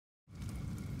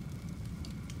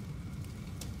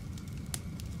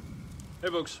Hey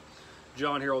folks,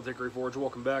 John here, Old Hickory Forge.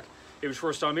 Welcome back. If it's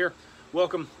your first time here,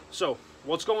 welcome. So,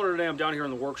 what's going on today? I'm down here in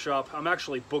the workshop. I'm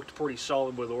actually booked pretty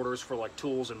solid with orders for like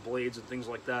tools and blades and things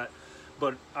like that.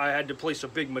 But I had to place a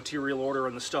big material order,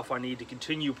 and the stuff I need to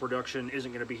continue production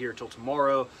isn't going to be here till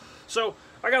tomorrow. So,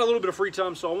 I got a little bit of free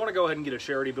time, so I want to go ahead and get a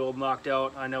charity build knocked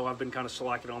out. I know I've been kind of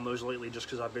slacking on those lately just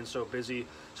because I've been so busy.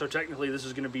 So technically this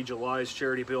is going to be July's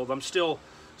charity build. I'm still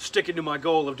sticking to my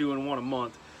goal of doing one a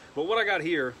month. But what I got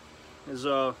here is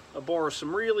a bar of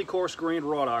some really coarse grained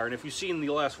wrought iron. If you've seen the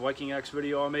last Viking Axe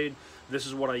video I made, this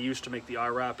is what I used to make the eye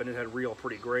wrap, and it had real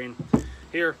pretty grain.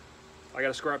 Here, I got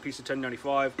a scrap piece of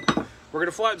 1095. We're going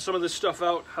to flatten some of this stuff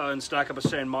out and stack up a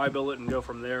sand my billet and go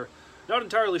from there. Not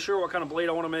entirely sure what kind of blade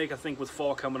I want to make. I think with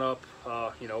fall coming up,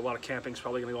 you know, a lot of camping's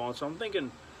probably going to go on, so I'm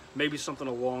thinking maybe something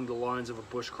along the lines of a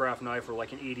bushcraft knife or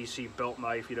like an EDC belt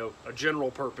knife, you know, a general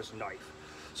purpose knife.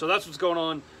 So that's what's going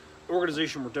on.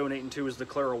 Organization we're donating to is the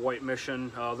Clara White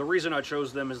Mission. The reason I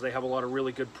chose them is they have a lot of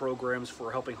really good programs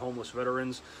for helping homeless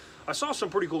veterans. I saw some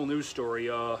pretty cool news story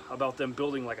about them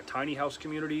building like a tiny house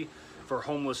community for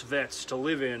homeless vets to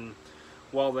live in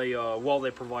while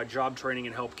they provide job training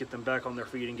and help get them back on their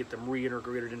feet and get them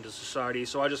reintegrated into society.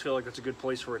 So I just feel like that's a good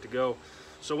place for it to go.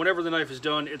 So whenever the knife is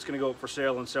done, it's going to go up for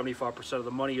sale, and 75% of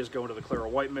the money is going to the Clara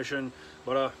White Mission.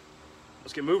 But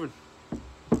let's get moving.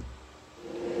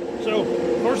 So,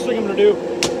 first thing I'm going to do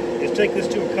is take this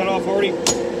to a cutoff hardy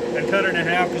and cut it in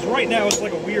half, because right now it's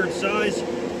like a weird size.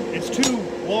 It's too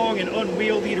long and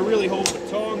unwieldy to really hold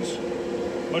with tongs,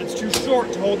 but it's too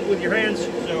short to hold it with your hands.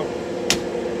 So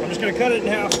I'm just going to cut it in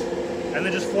half and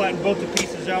then just flatten both the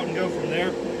pieces out and go from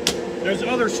there. There's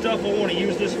other stuff I want to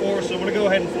use this for, so I'm going to go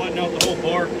ahead and flatten out the whole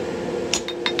bar.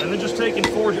 And then just take and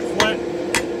forge it flat.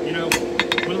 You know,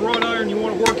 with wrought iron you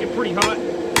want to work it pretty hot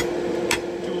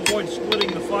to avoid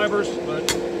splitting the fibers, but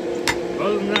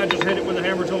other than that, just hit it with a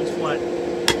hammer till it's flat.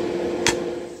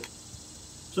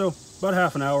 So, about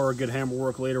half an hour of good hammer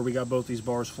work later, we got both these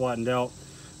bars flattened out.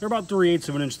 They're about 3/8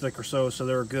 of an inch thick or so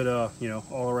they're a good, you know,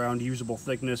 all-around usable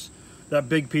thickness. That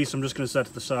big piece I'm just going to set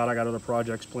to the side. I got other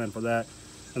projects planned for that.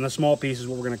 And the small piece is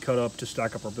what we're going to cut up to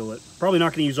stack up our billet. Probably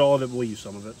not going to use all of it, but we'll use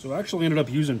some of it. So I actually ended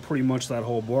up using pretty much that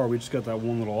whole bar. We just got that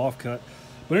one little offcut.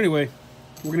 But anyway,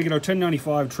 we're going to get our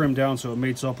 1095 trimmed down so it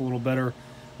mates up a little better.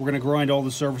 We're going to grind all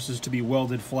the surfaces to be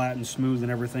welded flat and smooth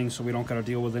and everything, so we don't got to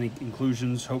deal with any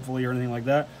inclusions, hopefully, or anything like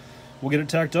that. We'll get it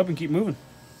tacked up and keep moving.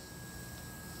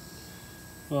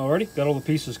 Alrighty, got all the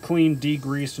pieces cleaned,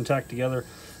 degreased, and tacked together.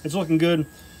 It's looking good.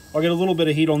 I'll get a little bit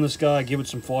of heat on this guy, give it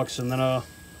some flux, and then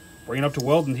bring it up to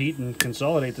welding heat and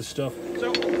consolidate this stuff.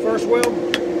 So, first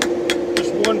weld,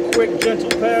 just one quick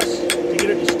gentle pass to get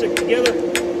it to stick together.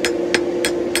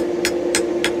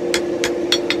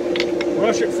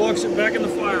 Brush it, flux it, back in the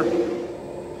fire.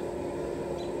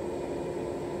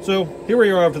 So, here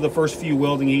we are after the first few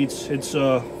welding heats. It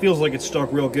feels like it's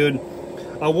stuck real good.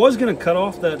 I was going to cut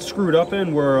off that screwed up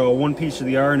end where one piece of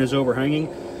the iron is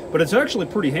overhanging, but it's actually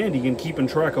pretty handy in keeping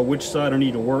track of which side I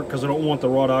need to work, because I don't want the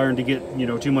wrought iron to get, you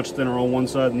know, too much thinner on one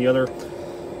side than the other.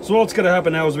 So what's going to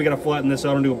happen now is we got to flatten this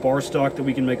out into a bar stock that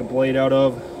we can make a blade out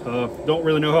of. Don't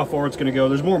really know how far it's going to go.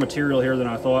 There's more material here than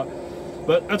I thought,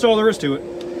 but that's all there is to it.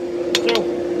 So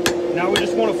now we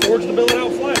just want to forge the billet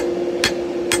out flat.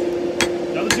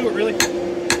 Nothing to it, really.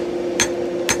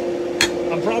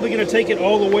 I'm probably going to take it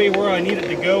all the way where I need it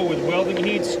to go with welding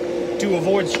heats to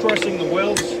avoid stressing the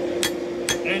welds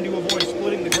and to avoid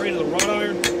splitting the grain of the wrought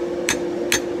iron.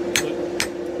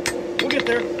 But we'll get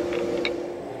there.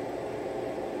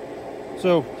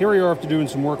 So here we are after doing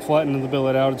some work flattening the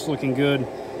billet out. It's looking good.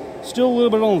 Still a little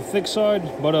bit on the thick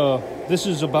side, but this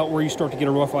is about where you start to get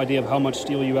a rough idea of how much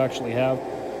steel you actually have.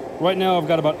 Right now I've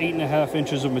got about 8.5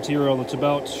 inches of material that's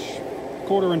about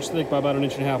 1/4 inch thick by about 1.5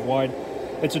 inches wide.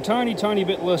 It's a tiny, tiny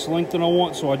bit less length than I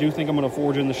want, so I do think I'm going to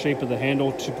forge in the shape of the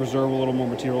handle to preserve a little more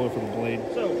material for the blade.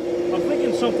 So, I'm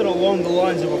thinking something along the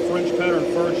lines of a French pattern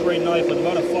fur trade knife with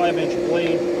about a 5-inch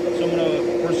blade. So I'm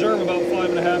going to preserve about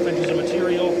 5.5 inches of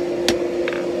material.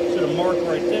 Set a mark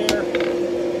right there.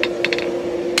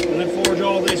 And then forge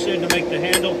all this in to make the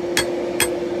handle.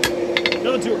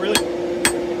 Nothing to it, really.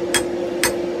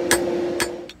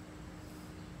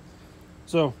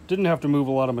 So, didn't have to move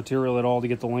a lot of material at all to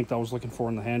get the length I was looking for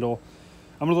in the handle.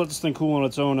 I'm going to let this thing cool on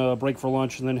its own, break for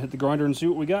lunch, and then hit the grinder and see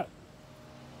what we got.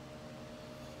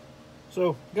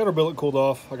 So, got our billet cooled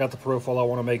off. I got the profile I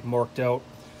want to make marked out.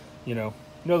 You know,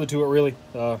 nothing to it really.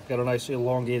 Got a nice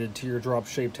elongated teardrop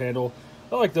shaped handle.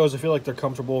 I like those. I feel like they're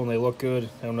comfortable and they look good,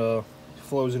 and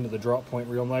flows into the drop point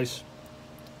real nice.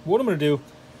 What I'm going to do,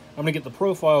 I'm going to get the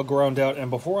profile ground out,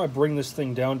 and before I bring this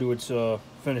thing down to its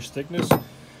finished thickness,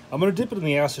 I'm going to dip it in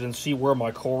the acid and see where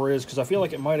my core is, because I feel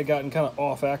like it might have gotten kind of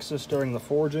off axis during the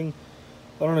forging.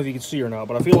 I don't know if you can see or not,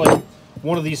 but I feel like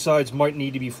one of these sides might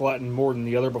need to be flattened more than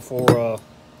the other before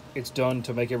it's done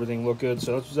to make everything look good.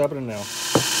 So that's what's happening now.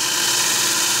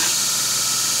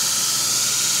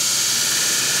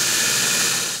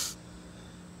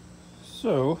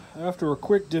 So, after a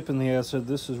quick dip in the acid,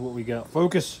 this is what we got.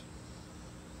 Focus!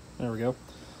 There we go.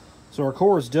 So our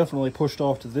core is definitely pushed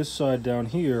off to this side down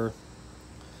here.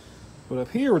 But up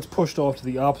here, it's pushed off to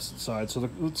the opposite side. So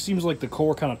it seems like the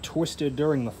core kind of twisted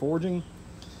during the forging.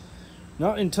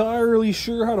 Not entirely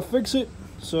sure how to fix it.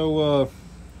 So,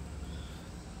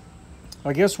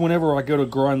 I guess whenever I go to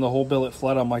grind the whole billet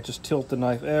flat, I might just tilt the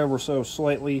knife ever so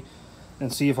slightly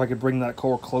and see if I could bring that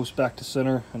core close back to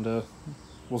center. And,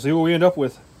 we'll see what we end up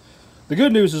with. The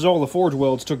good news is all the forge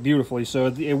welds took beautifully, so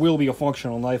it will be a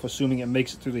functional knife, assuming it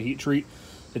makes it through the heat treat.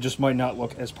 It just might not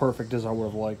look as perfect as I would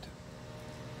have liked.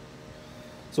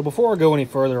 So before I go any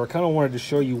further, I kind of wanted to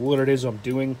show you what it is I'm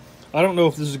doing. I don't know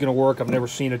if this is going to work. I've never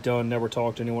seen it done, never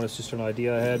talked to anyone. It's just an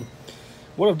idea I had.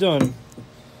 What I've done,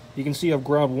 you can see I've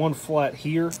ground one flat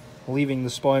here, leaving the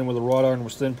spine where the wrought iron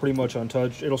was thin pretty much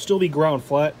untouched. It'll still be ground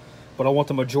flat, but I want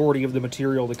the majority of the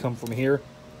material to come from here.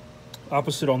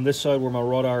 Opposite on this side where my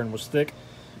wrought iron was thick.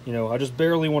 You know, I just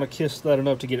barely want to kiss that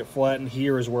enough to get it flat, and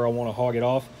here is where I want to hog it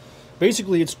off.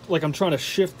 Basically, it's like I'm trying to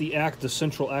shift the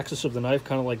central axis of the knife,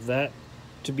 kind of like that,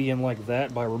 to be in like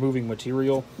that by removing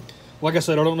material. Like I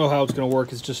said, I don't know how it's going to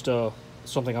work. It's just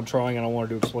something I'm trying, and I wanted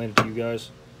to explain it to you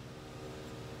guys.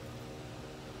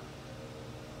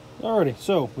 Alrighty,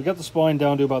 so we got the spine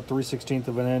down to about 3/16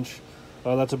 of an inch.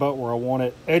 That's about where I want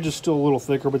it. Edge is still a little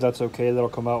thicker, but that's okay. That'll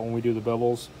come out when we do the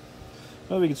bevels.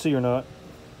 I don't know if you can see or not.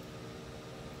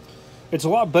 It's a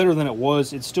lot better than it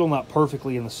was. It's still not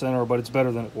perfectly in the center, but it's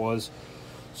better than it was.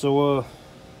 So,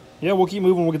 yeah, we'll keep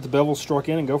moving. We'll get the bevel struck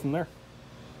in and go from there.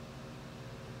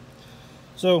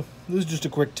 So, this is just a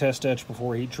quick test etch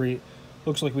before heat treat.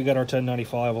 Looks like we got our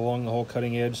 1095 along the whole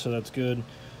cutting edge, so that's good.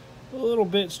 A little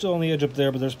bit still on the edge up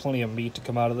there, but there's plenty of meat to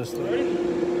come out of this thing. Ready?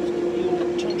 Just give me a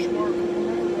little touch mark on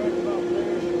there, right about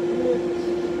there.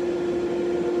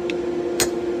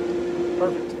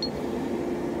 Perfect.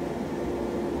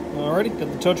 Alrighty,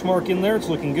 got the touch mark in there. It's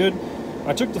looking good.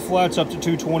 I took the flats up to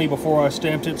 220 before I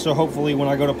stamped it, so hopefully when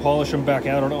I go to polish them back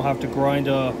out, I don't have to grind,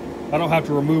 I don't have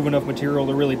to remove enough material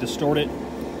to really distort it.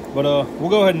 But we'll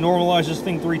go ahead and normalize this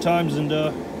thing 3 times and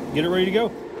get it ready to go.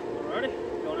 Alrighty,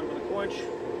 going in for the quench.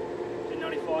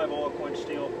 1095 all quench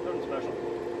steel, nothing special.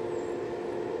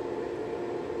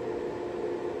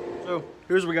 So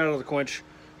here's what we got out of the quench.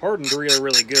 Hardened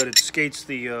really good. It skates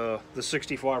the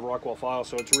 65 Rockwell file,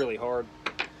 so it's really hard.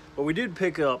 But we did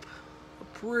pick up a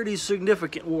pretty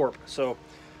significant warp, so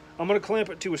I'm going to clamp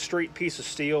it to a straight piece of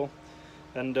steel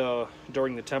and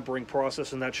during the tempering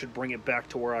process, and that should bring it back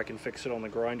to where I can fix it on the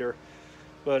grinder.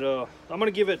 But I'm going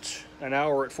to give it an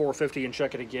hour at 450 and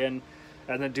check it again,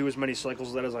 and then do as many cycles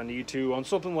of that as I need to. On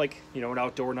something like, you know, an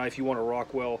outdoor knife, you want a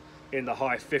Rockwell in the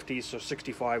high 50s, so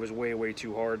 65 is way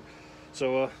too hard.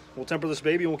 So we'll temper this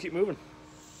baby and we'll keep moving.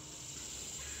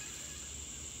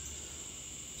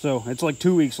 So it's like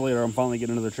 2 weeks later, I'm finally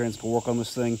getting another chance to work on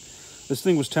this thing. This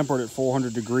thing was tempered at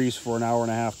 400 degrees for an hour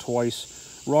and a half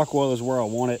twice. Rockwell is where I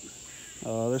want it.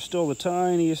 There's still the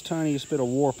tiniest bit of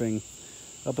warping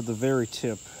up at the very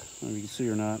tip. I don't know if you can see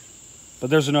or not.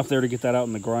 But there's enough there to get that out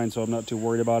in the grind, so I'm not too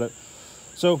worried about it.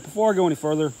 So before I go any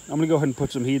further, I'm going to go ahead and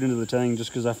put some heat into the tang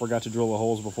just because I forgot to drill the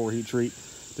holes before heat treat,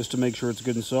 just to make sure it's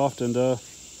good and soft, and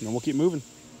we'll keep moving.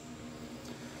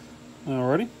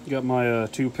 Alrighty, got my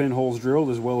 2 pinholes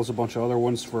drilled as well as a bunch of other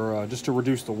ones for just to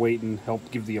reduce the weight and help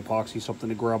give the epoxy something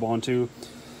to grab onto.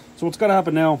 So what's got to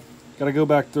happen now, got to go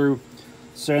back through,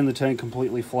 sand the tank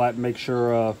completely flat, and make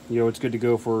sure you know, it's good to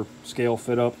go for scale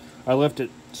fit up. I left it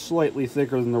slightly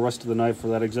thicker than the rest of the knife for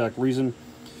that exact reason.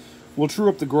 We'll true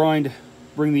up the grind,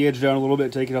 bring the edge down a little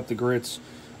bit, take it up the grits.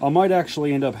 I might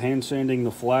actually end up hand sanding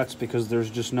the flats because there's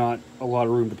just not a lot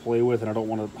of room to play with, and I don't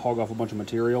want to hog off a bunch of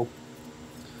material.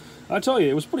 I tell you,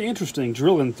 it was pretty interesting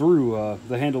drilling through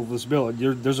the handle of this billet.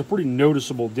 There's a pretty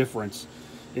noticeable difference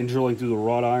in drilling through the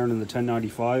wrought iron and the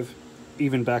 1095,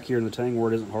 even back here in the tang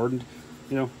where it isn't hardened.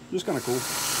 You know, just kind of cool.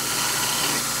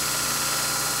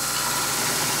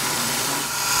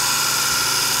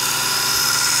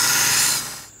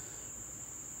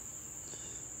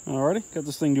 Alrighty, got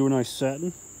this thing doing nice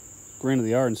satin. Grain of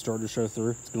the iron starting to show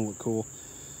through. It's going to look cool.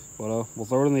 But we'll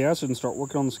throw it in the acid and start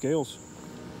working on the scales.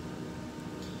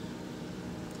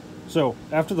 So,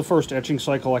 after the first etching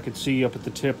cycle, I could see up at the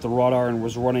tip the wrought iron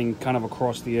was running kind of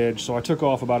across the edge. So I took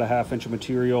off about a ½ inch of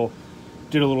material,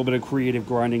 did a little bit of creative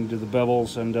grinding to the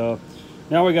bevels, and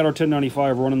Now we got our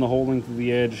 1095 running the whole length of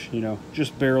the edge, you know,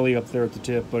 just barely up there at the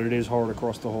tip, but it is hard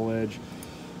across the whole edge.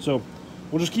 So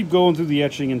we'll just keep going through the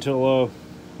etching until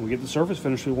we get the surface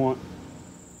finish we want.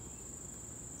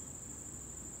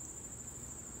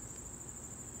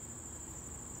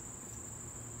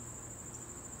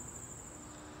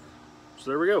 So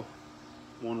there we go.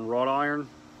 One wrought iron,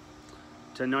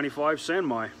 1095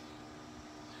 Sanmai.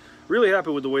 Really happy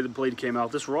with the way the blade came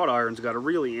out. This wrought iron's got a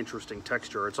really interesting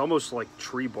texture. It's almost like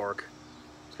tree bark.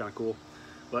 It's kind of cool.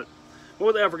 But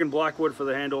with African blackwood for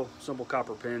the handle, simple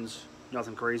copper pins,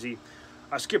 nothing crazy.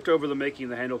 I skipped over the making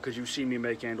the handle because you've seen me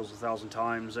make handles 1,000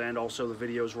 times, and also the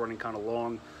video's running kind of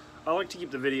long. I like to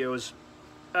keep the videos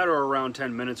at or around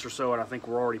 10 minutes or so, and I think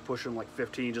we're already pushing like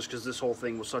 15 just because this whole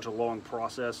thing was such a long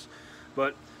process.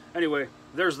 But anyway,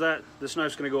 there's that. This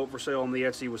knife's going to go up for sale on the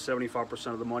Etsy with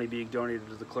 75% of the money being donated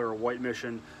to the Clara White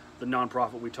Mission, the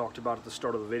nonprofit we talked about at the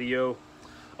start of the video.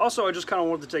 Also, I just kind of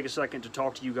wanted to take a second to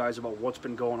talk to you guys about what's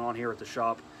been going on here at the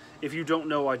shop. If you don't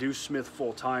know, I do smith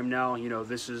full-time now. You know,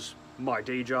 this is my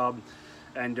day job.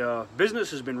 And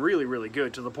business has been really, really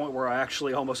good to the point where I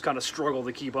actually almost kind of struggle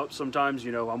to keep up sometimes.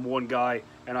 You know, I'm one guy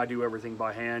and I do everything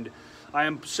by hand. I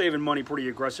am saving money pretty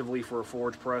aggressively for a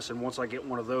forge press, and once I get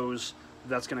one of those,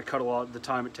 that's going to cut a lot of the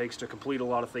time it takes to complete a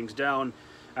lot of things down,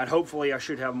 and hopefully I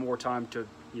should have more time to,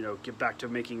 you know, get back to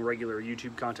making regular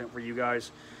YouTube content for you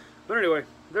guys. But anyway,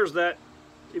 there's that.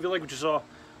 If you like what you saw,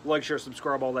 like, share,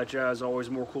 subscribe, all that jazz. Always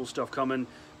more cool stuff coming.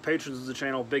 Patrons of the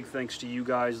channel, big thanks to you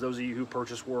guys. Those of you who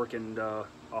purchase work and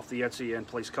off the Etsy and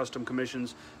place custom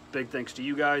commissions, big thanks to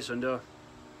you guys. And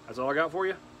that's all I got for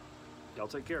you. Y'all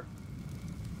take care.